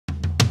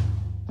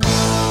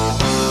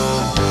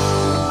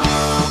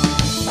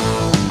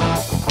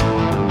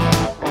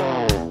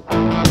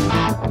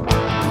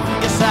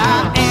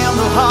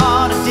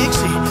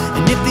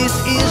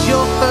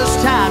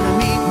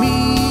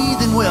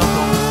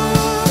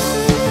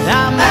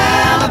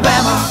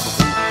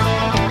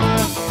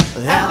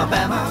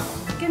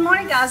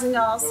guys and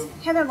dolls,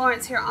 Heather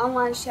Lawrence here,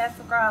 online chef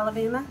for Grow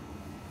Alabama.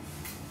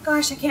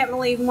 Gosh, I can't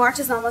believe March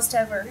is almost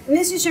over. And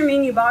this is your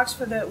menu box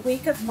for the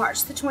week of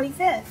March the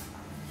 25th.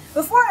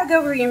 Before I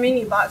go over your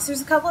menu box,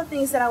 there's a couple of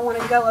things that I want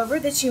to go over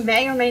that you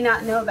may or may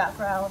not know about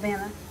Grow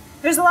Alabama.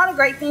 There's a lot of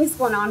great things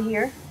going on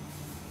here.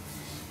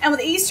 And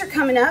with Easter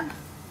coming up,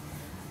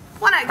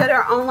 why not go to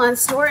our online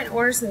store and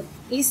order some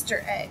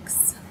Easter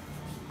eggs?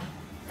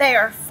 They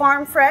are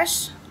farm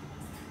fresh,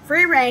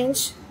 free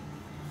range,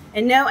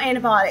 and no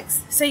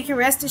antibiotics, so you can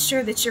rest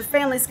assured that your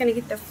family is going to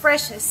get the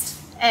freshest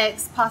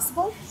eggs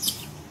possible.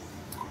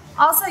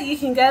 Also, you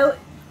can go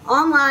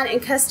online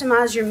and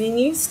customize your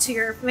menus to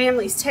your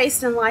family's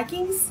taste and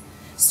likings,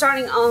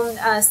 starting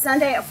on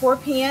Sunday at 4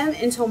 p.m.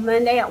 until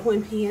Monday at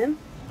 1 p.m.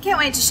 Can't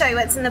wait to show you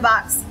what's in the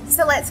box,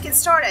 so let's get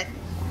started.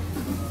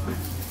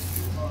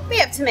 We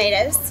have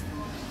tomatoes.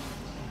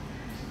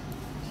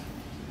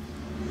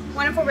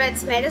 Wonderful red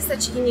tomatoes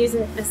that you can use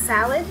in a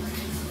salad.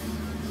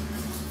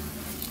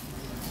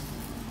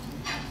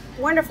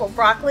 Wonderful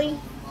broccoli.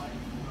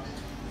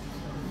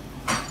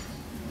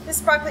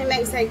 This broccoli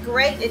makes a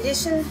great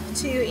addition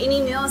to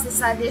any meal as a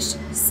side dish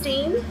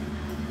steam.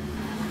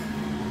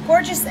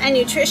 Gorgeous and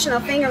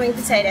nutritional fingerling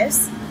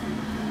potatoes.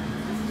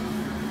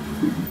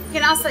 You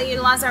can also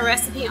utilize our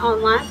recipe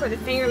online for the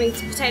fingerling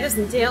potatoes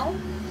and dill.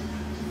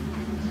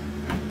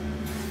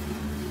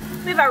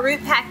 We have our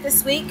root pack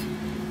this week.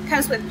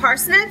 Comes with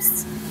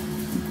parsnips,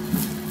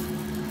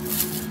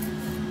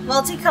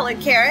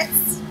 multicolored carrots,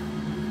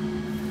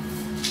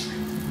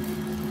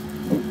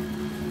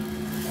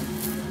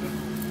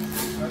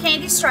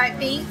 candy stripe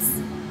beets,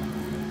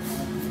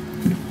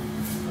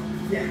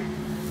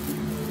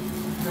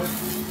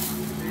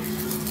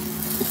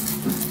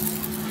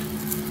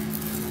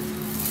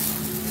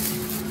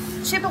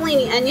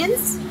 cipollini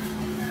onions,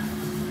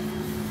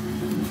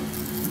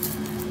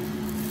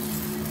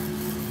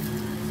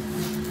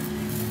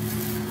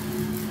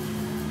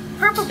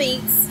 purple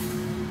beets.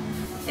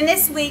 And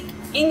this week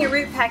in your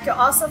root pack, you'll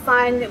also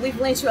find that we've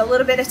lent you a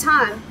little bit of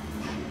thyme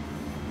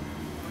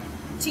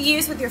to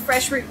use with your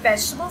fresh root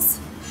vegetables.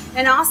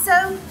 And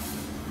also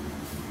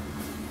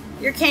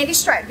your candy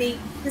stripe beet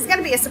is going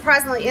to be a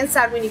surprise on the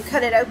inside when you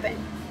cut it open.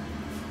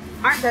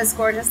 Aren't those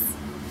gorgeous?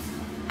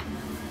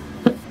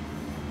 You're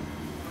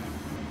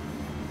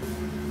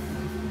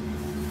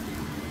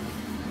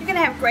going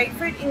to have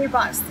grapefruit in your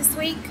box this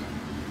week.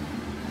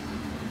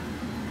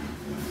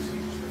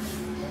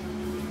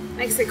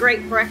 Makes a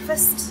great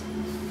breakfast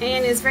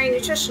and is very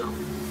nutritional.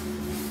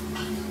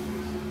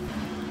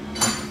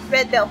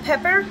 Red bell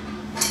pepper,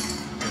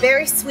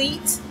 very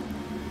sweet.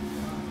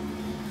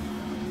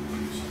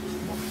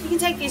 You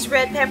can take these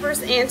red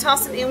peppers and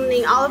toss them in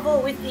the olive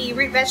oil with the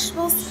root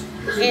vegetables,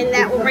 and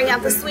that will bring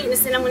out the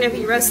sweetness in them whenever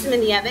you roast them in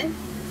the oven.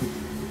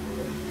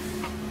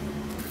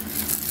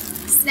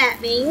 Snap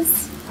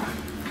beans.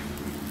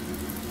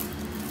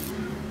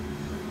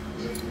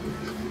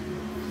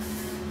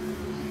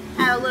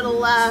 Add a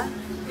little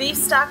beef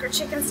stock or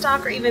chicken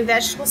stock or even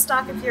vegetable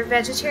stock if you're a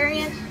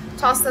vegetarian.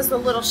 Toss those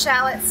with little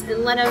shallots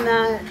and let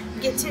them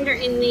get tender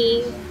in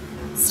the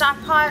stock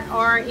pot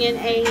or in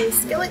a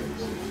skillet.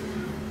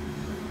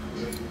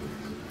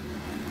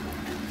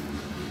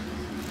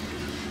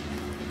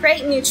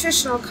 Great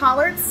nutritional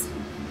collards.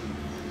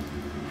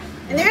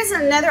 And there's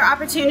another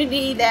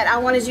opportunity that I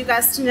wanted you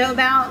guys to know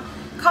about.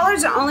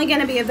 Collards are only going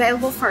to be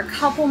available for a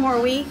couple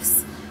more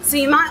weeks. So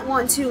you might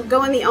want to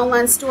go in the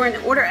online store and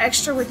order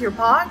extra with your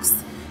box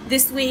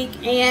this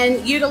week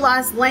and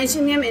utilize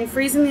blanching them and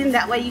freezing them.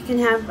 That way you can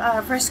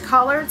have fresh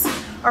collards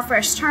or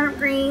fresh turnip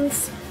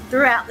greens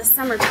throughout the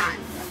summertime.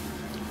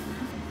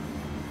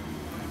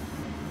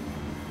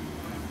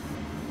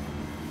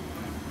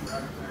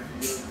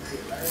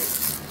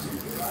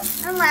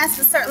 And last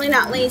but certainly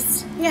not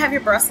least, you have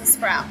your Brussels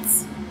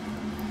sprouts.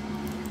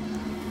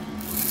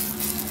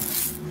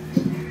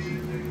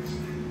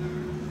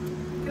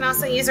 You can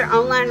also use our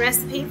online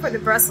recipe for the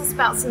Brussels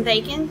sprouts and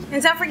bacon.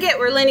 And don't forget,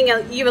 we're lending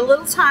you a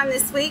little time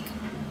this week.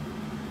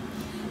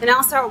 And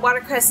also our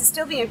watercress is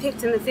still being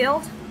picked in the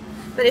field,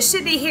 but it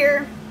should be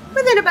here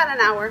within about an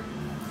hour.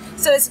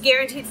 So it's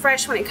guaranteed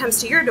fresh when it comes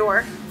to your door.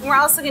 And we're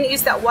also going to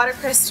use that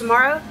watercress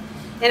tomorrow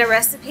in a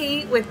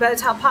recipe with bow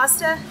tie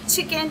pasta,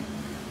 chicken,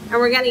 and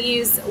we're going to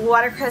use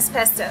watercress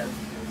pesto.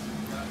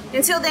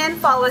 Until then,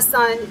 follow us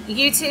on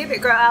YouTube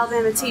at Grow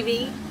Alabama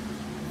TV,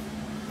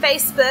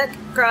 Facebook,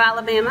 Grow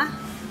Alabama,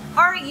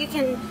 or you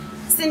can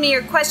send me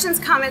your questions,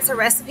 comments, or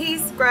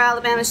recipes,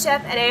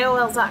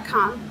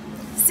 growalabamachef@aol.com.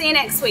 See you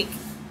next week.